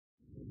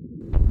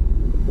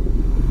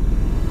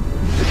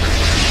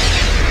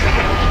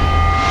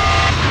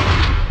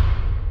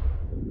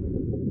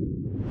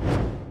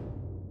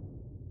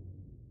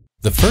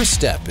The first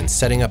step in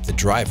setting up the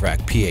DRIVERACK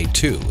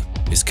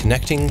PA2 is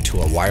connecting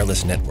to a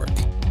wireless network.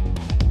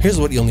 Here's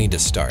what you'll need to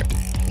start: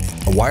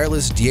 a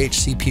wireless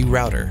DHCP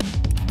router,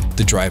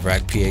 the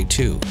DRIVERACK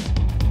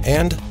PA2,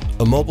 and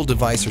a mobile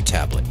device or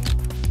tablet.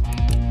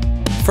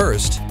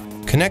 First,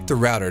 connect the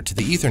router to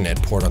the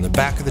Ethernet port on the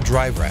back of the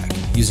DRIVERACK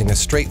using a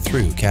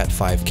straight-through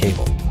Cat5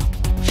 cable.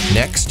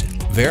 Next,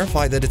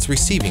 verify that it's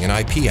receiving an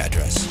IP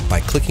address by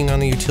clicking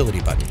on the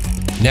utility button.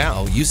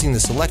 Now, using the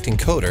select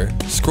encoder,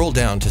 scroll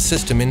down to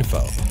System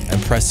Info and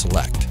press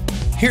Select.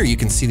 Here you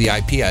can see the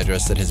IP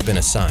address that has been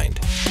assigned.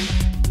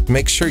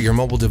 Make sure your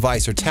mobile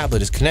device or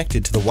tablet is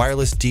connected to the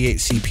wireless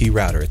DHCP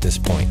router at this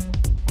point.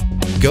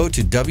 Go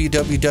to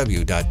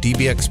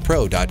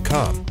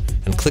www.dbxpro.com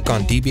and click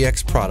on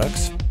DBX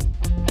Products,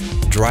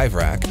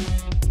 DRIVERACK,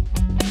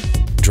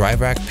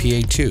 DRIVERACK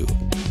PA2,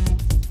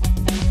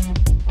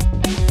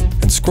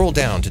 and scroll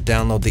down to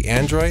download the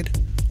Android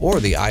or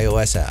the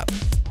iOS app.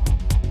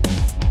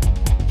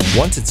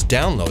 Once it's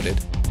downloaded,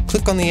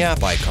 click on the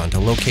app icon to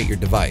locate your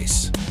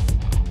device.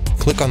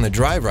 Click on the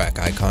DRIVERACK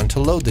icon to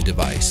load the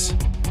device.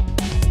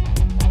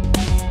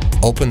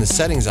 Open the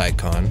settings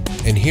icon,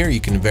 and here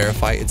you can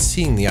verify it's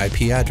seeing the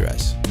IP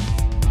address.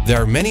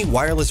 There are many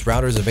wireless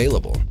routers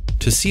available.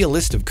 To see a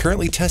list of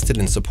currently tested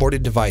and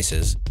supported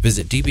devices,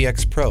 visit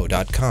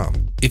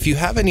dbxpro.com. If you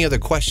have any other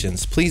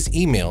questions, please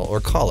email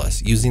or call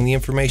us using the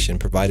information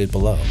provided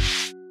below.